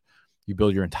around. You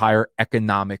build your entire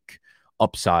economic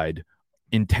upside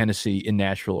in Tennessee, in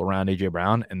Nashville, around A.J.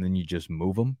 Brown, and then you just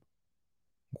move him.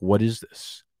 What is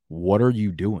this? What are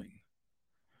you doing?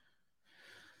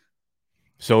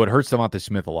 So it hurts Devontae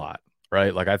Smith a lot,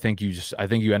 right? Like I think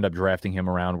you end up drafting him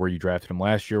around where you drafted him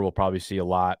last year. We'll probably see a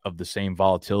lot of the same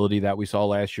volatility that we saw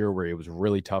last year, where it was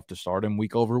really tough to start him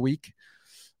week over week,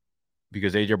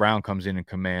 because A.J. Brown comes in and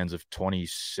commands of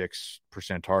 26%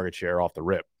 target share off the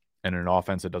rip. And in an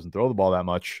offense that doesn't throw the ball that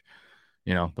much,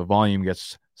 the volume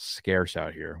gets scarce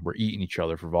out here. We're eating each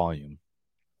other for volume.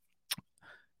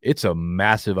 It's a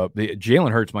massive up.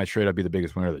 Jalen Hurts might straight up be the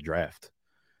biggest winner of the draft,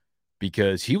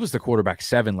 because he was the quarterback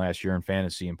 7 last year in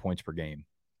fantasy in points per game.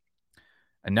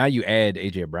 And now you add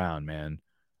A.J. Brown, man.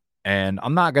 And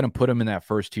I'm not going to put him in that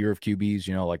first tier of QBs,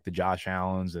 like the Josh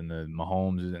Allens and the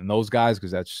Mahomes and those guys,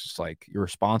 because that's just like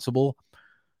irresponsible.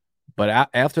 But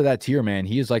after that tier, man,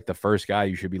 he is like the first guy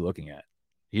you should be looking at.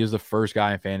 He is the first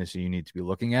guy in fantasy you need to be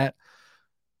looking at.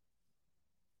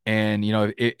 And,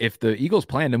 if the Eagles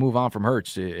plan to move on from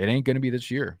Hurts, it ain't going to be this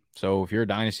year. So if you're a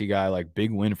dynasty guy, like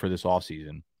big win for this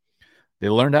offseason. They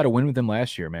learned how to win with him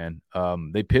last year, man.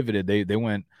 They pivoted. They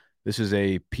went. This is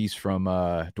a piece from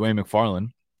Dwayne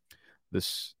McFarland.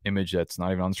 This image that's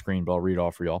not even on the screen, but I'll read it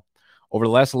off for y'all. Over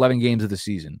the last 11 games of the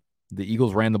season, the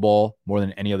Eagles ran the ball more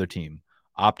than any other team,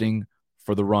 opting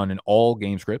for the run in all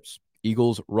game scripts.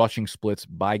 Eagles rushing splits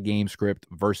by game script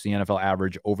versus the NFL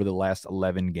average over the last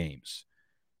 11 games.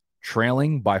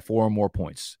 Trailing by 4 or more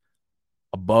points,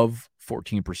 above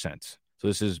 14%. So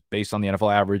this is based on the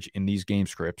NFL average in these game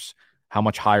scripts, how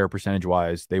much higher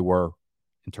percentage-wise they were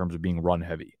in terms of being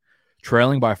run-heavy.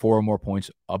 Trailing by 4 or more points,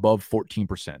 above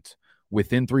 14%.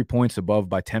 Within 3 points, above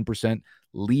by 10%.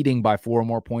 Leading by 4 or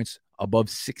more points, above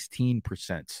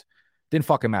 16%. Didn't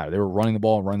fucking matter. They were running the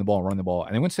ball,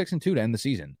 and they went 6-2 to end the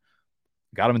season.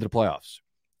 Got them into the playoffs.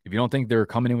 If you don't think they're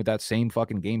coming in with that same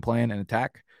fucking game plan and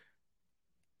attack,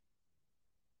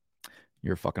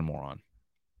 you're a fucking moron.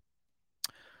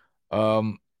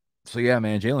 So yeah,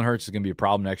 man, Jalen Hurts is going to be a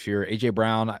problem next year. A.J.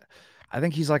 Brown, I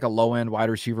think he's like a low-end wide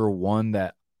receiver 1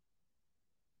 that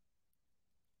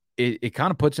it kind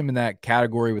of puts him in that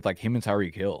category with like him and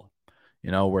Tyreek Hill,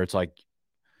 where it's like,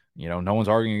 no one's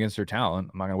arguing against their talent.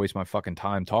 I'm not going to waste my fucking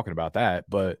time talking about that,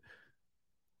 but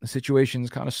the situation is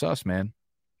kind of sus, man.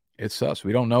 It's sus.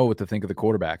 We don't know what to think of the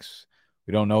quarterbacks.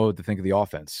 We don't know what to think of the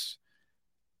offense.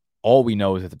 All we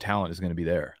know is that the talent is going to be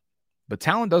there, but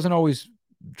talent doesn't always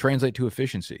translate to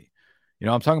efficiency.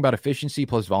 I'm talking about efficiency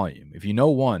plus volume. If you know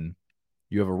one,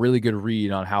 you have a really good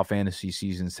read on how fantasy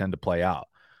seasons tend to play out.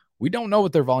 We don't know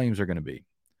what their volumes are going to be.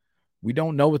 We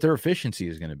don't know what their efficiency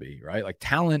is going to be, right? Like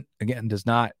talent, again, does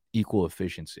not equal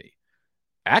efficiency.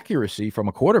 Accuracy from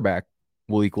a quarterback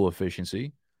will equal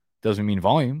efficiency. Doesn't mean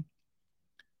volume.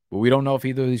 But we don't know if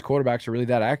either of these quarterbacks are really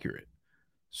that accurate.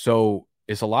 So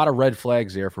it's a lot of red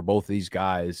flags there for both of these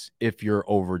guys if you're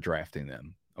overdrafting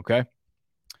them, okay?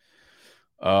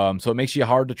 So it makes you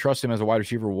hard to trust him as a wide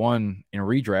receiver 1 in a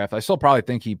redraft. I still probably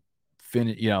think he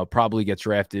probably gets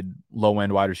drafted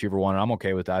low-end wide receiver 1, and I'm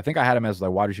okay with that. I think I had him as like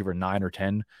wide receiver 9 or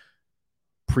 10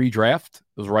 pre-draft.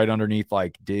 It was right underneath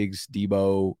like Diggs,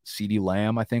 Debo, CeeDee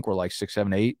Lamb, I think, were like 6,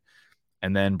 7, 8.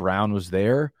 And then Brown was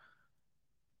there.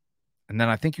 And then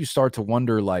I think you start to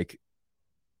wonder, like,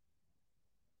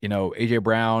 A.J.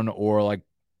 Brown or like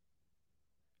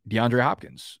DeAndre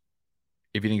Hopkins,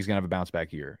 if you think he's going to have a bounce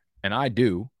back year. And I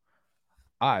do.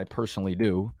 I personally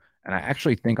do. And I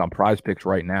actually think on Prize Picks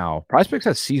right now, Prize Picks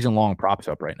has season-long props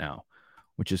up right now,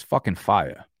 which is fucking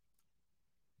fire.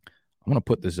 I'm going to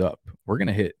put this up. We're going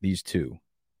to hit these two.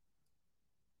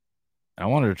 And I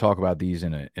wanted to talk about these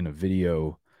in a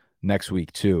video next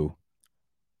week too.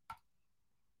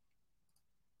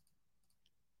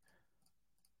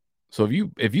 So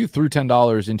if you threw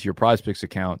 $10 into your Prize Picks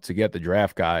account to get the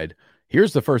draft guide,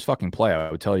 here's the first fucking play I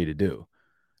would tell you to do.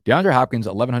 DeAndre Hopkins,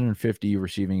 1,150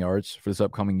 receiving yards for this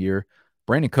upcoming year.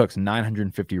 Brandon Cooks,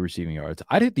 950 receiving yards.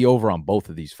 I'd hit the over on both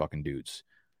of these fucking dudes.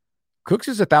 Cooks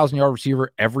is a 1,000-yard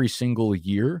receiver every single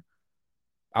year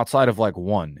outside of like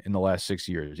one in the last 6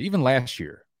 years. Even last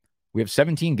year, we have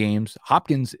 17 games.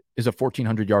 Hopkins is a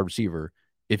 1,400-yard receiver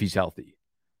if he's healthy.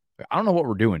 I don't know what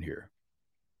we're doing here.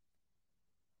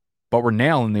 But we're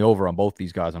nailing the over on both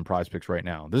these guys on Prize Picks right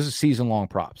now. This is season-long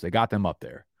props. They got them up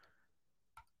there.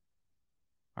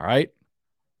 All right?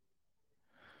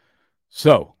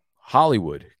 So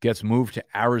Hollywood gets moved to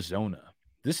Arizona.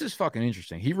 This is fucking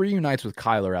interesting. He reunites with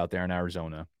Kyler out there in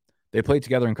Arizona. They played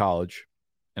together in college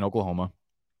in Oklahoma.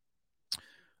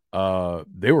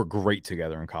 They were great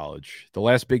together in college. The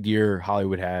last big year,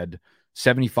 Hollywood had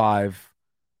 75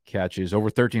 catches, over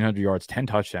 1,300 yards, 10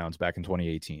 touchdowns back in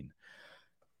 2018.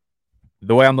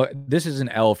 The way this is an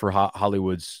L for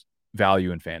Hollywood's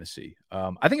value in fantasy.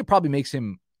 I think it probably makes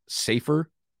him safer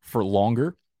for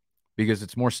longer because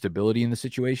it's more stability in the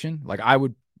situation. Like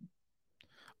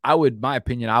my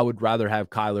opinion, I would rather have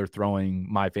Kyler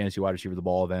throwing my fantasy wide receiver the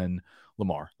ball than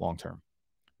Lamar long term.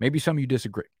 Maybe some of you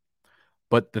disagree.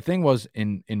 But the thing was,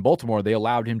 in Baltimore, they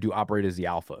allowed him to operate as the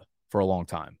alpha for a long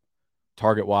time.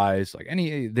 Target-wise,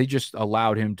 they just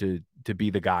allowed him to be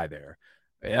the guy there.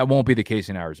 That won't be the case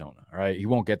in Arizona, all right? He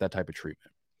won't get that type of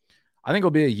treatment. I think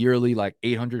he'll be a yearly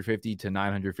 850 to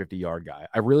 950 yard guy.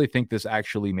 I really think this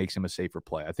actually makes him a safer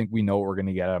play. I think we know what we're going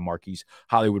to get out of Marquise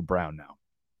Hollywood Brown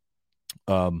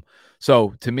now.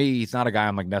 So to me, he's not a guy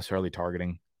I'm necessarily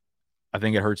targeting. I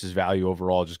think it hurts his value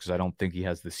overall just because I don't think he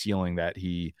has the ceiling that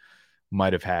he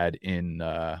might have had in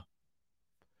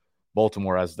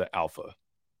Baltimore as the alpha.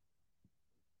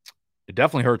 It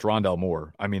definitely hurts Rondale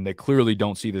Moore. I mean, they clearly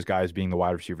don't see this guy as being the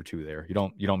wide receiver 2 there. You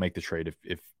don't make the trade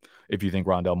if you think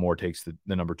Rondale Moore takes the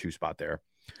number 2 spot there.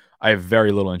 I have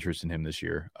very little interest in him this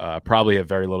year. Probably have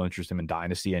very little interest in him in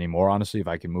Dynasty anymore, honestly. If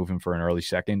I can move him for an early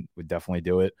second, would definitely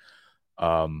do it.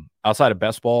 Outside of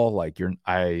best ball,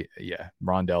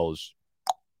 Rondale is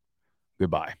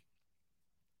goodbye.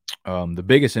 The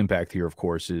biggest impact here, of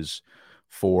course, is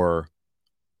for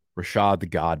Rashad the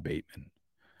God Bateman.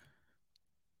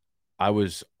 I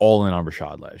was all in on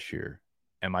Rashad last year,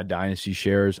 and my dynasty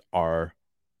shares are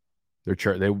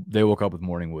they woke up with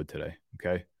morning wood today,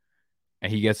 okay?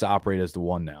 And he gets to operate as the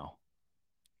 1 now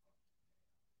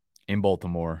in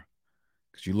Baltimore.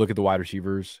 Because you look at the wide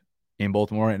receivers in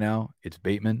Baltimore right now, it's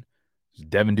Bateman, it's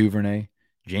Devin Duvernay,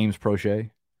 James Prochet,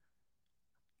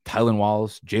 Tylan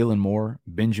Wallace, Jalen Moore,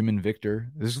 Benjamin Victor.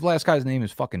 This last guy's name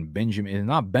is fucking Benjamin. It's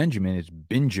not Benjamin, it's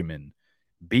Benjamin.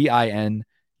 Binjamin.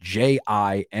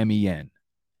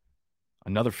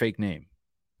 Another fake name.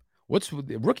 What's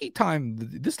rookie time?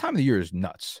 This time of the year is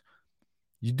nuts.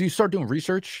 You start doing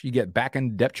research, you get back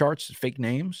end depth charts, fake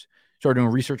names. Start doing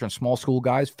research on small school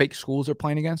guys, fake schools they're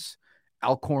playing against.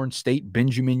 Alcorn State,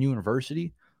 Benjamin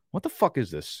University. What the fuck is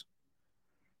this?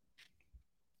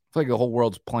 It's like the whole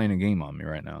world's playing a game on me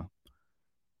right now.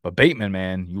 But Bateman,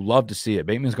 man, you love to see it.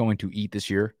 Bateman's going to eat this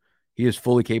year. He is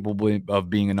fully capable of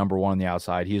being a number 1 on the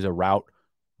outside. He is a route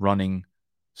running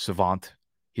savant.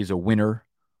 He's a winner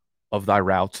of thy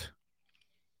route.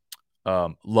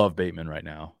 Love Bateman right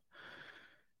now.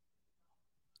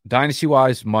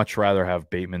 Dynasty-wise, much rather have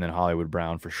Bateman than Hollywood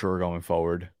Brown for sure going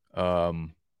forward.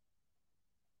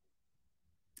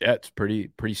 It's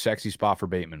pretty sexy spot for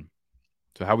Bateman.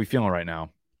 So how are we feeling right now?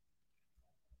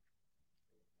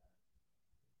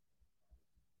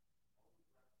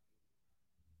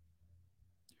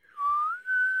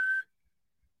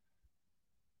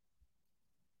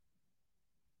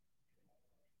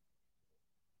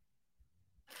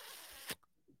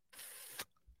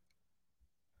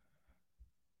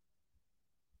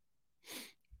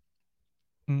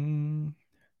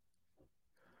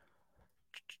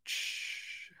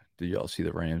 Did y'all see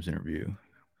the Rams interview?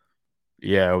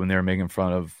 Yeah, when they were making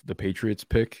fun of the Patriots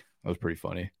pick. That was pretty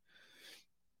funny.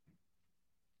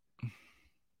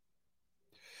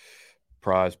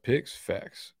 Prize picks,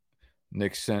 facts.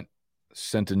 Nick sent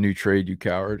a new trade, you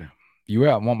coward. You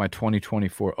want my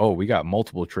 2024. Oh, we got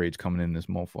multiple trades coming in this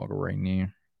motherfucker right now.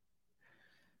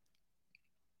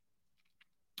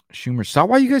 Schumer, stop.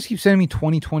 Why you guys keep sending me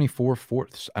 2024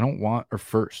 fourths? I don't want, or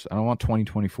first. I don't want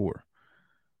 2024.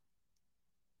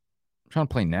 I'm trying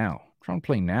to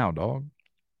play now, dog.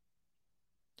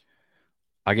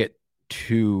 I get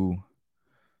 2.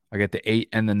 I get the 8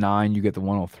 and the 9. You get the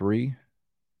 103.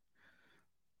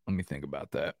 Let me think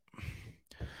about that.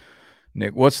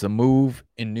 Nick, what's the move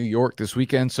in New York this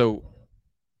weekend? So,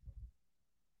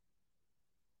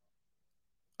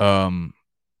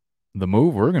 the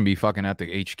move, we're going to be fucking at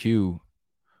the HQ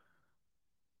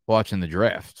watching the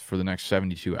draft for the next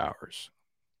 72 hours.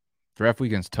 Draft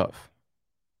weekend's tough.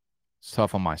 It's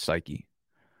tough on my psyche.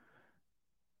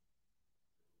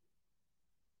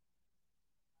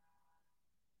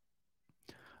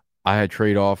 I had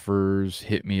trade offers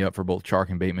hit me up for both Chark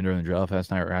and Bateman during the draft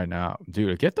last night right now.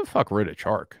 Dude, get the fuck rid of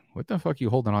Chark. What the fuck are you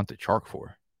holding on to Chark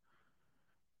for?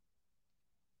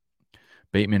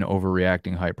 Bateman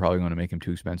overreacting hype, probably going to make him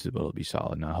too expensive, but it'll be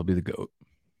solid. Now he'll be the GOAT.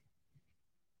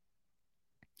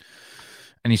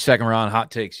 Any second round hot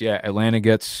takes? Yeah, Atlanta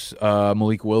gets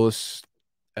Malik Willis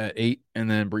at 8, and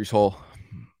then Breece Hall,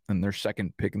 and their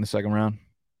second pick in the second round.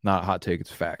 Not a hot take;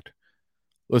 it's a fact.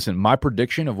 Listen, my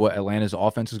prediction of what Atlanta's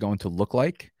offense is going to look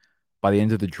like by the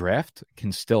end of the draft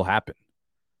can still happen.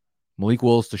 Malik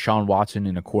Willis, Deshaun Watson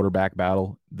in a quarterback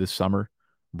battle this summer.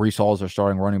 Breece Hall is our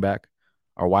starting running back.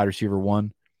 Our wide receiver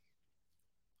 1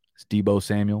 is Deebo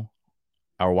Samuel.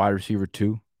 Our wide receiver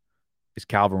 2 is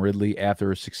Calvin Ridley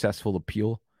after a successful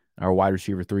appeal. And our wide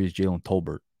receiver 3 is Jalen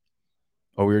Tolbert.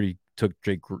 Oh, we already took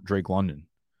Drake London.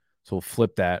 So we'll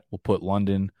flip that. We'll put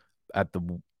London at the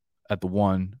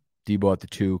 1, Deebo at the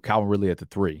 2, Calvin Ridley at the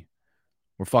 3.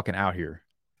 We're fucking out here.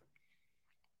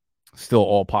 Still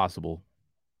all possible.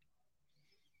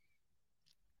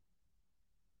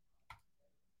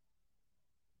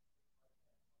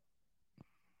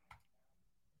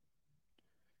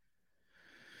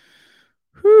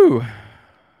 Whew.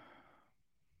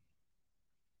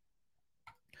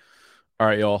 All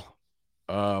right, y'all.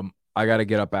 I got to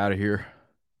get up out of here.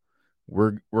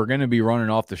 We're going to be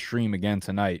running off the stream again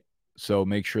tonight. So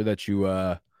make sure that you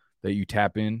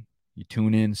tap in, you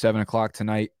tune in 7:00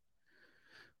 tonight.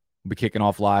 We'll be kicking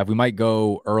off live. We might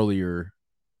go earlier.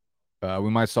 We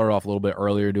might start off a little bit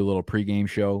earlier, do a little pregame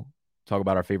show, talk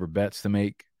about our favorite bets to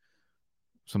make,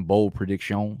 some bold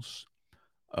predictions.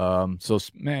 So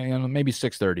maybe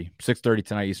 6:30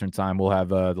 tonight Eastern time. We'll have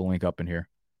the link up in here.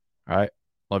 All right.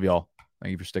 Love y'all.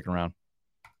 Thank you for sticking around.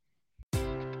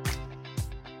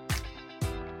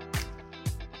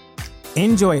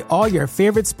 Enjoy all your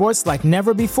favorite sports like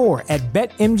never before at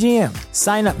BetMGM.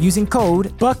 Sign up using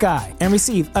code Buckeye and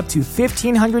receive up to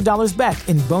 $1,500 back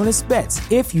in bonus bets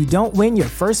if you don't win your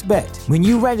first bet. When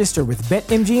you register with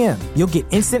BetMGM, you'll get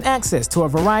instant access to a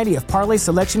variety of parlay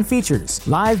selection features,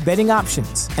 live betting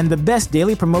options, and the best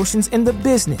daily promotions in the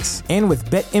business. And with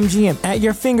BetMGM at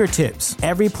your fingertips,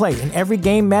 every play and every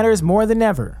game matters more than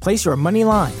ever. Place your money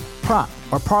line, prop,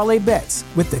 or parlay bets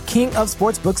with the king of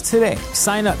sportsbooks today.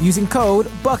 Sign up using code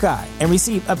Buckeye and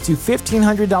receive up to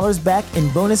 $1,500 back in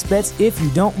bonus bets if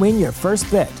you don't win your first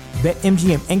bet.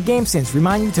 BetMGM and GameSense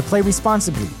remind you to play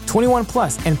responsibly. 21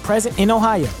 plus and present in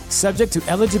Ohio, subject to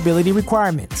eligibility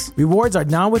requirements. Rewards are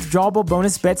non-withdrawable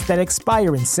bonus bets that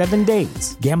expire in 7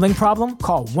 days. Gambling problem?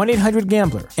 Call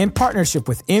 1-800-GAMBLER in partnership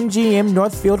with MGM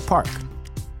Northfield Park.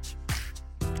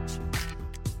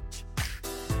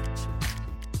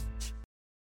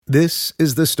 This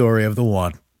is the story of the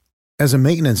one. As a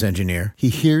maintenance engineer, he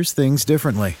hears things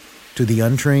differently. To the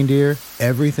untrained ear,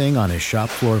 everything on his shop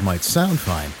floor might sound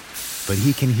fine, but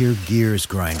he can hear gears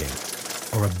grinding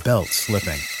or a belt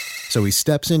slipping. So he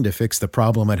steps in to fix the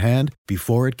problem at hand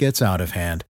before it gets out of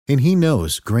hand. And he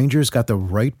knows Grainger's got the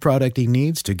right product he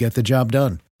needs to get the job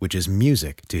done, which is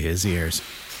music to his ears.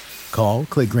 Call,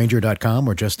 click Grainger.com,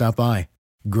 or just stop by.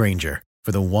 Grainger,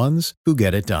 for the ones who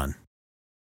get it done.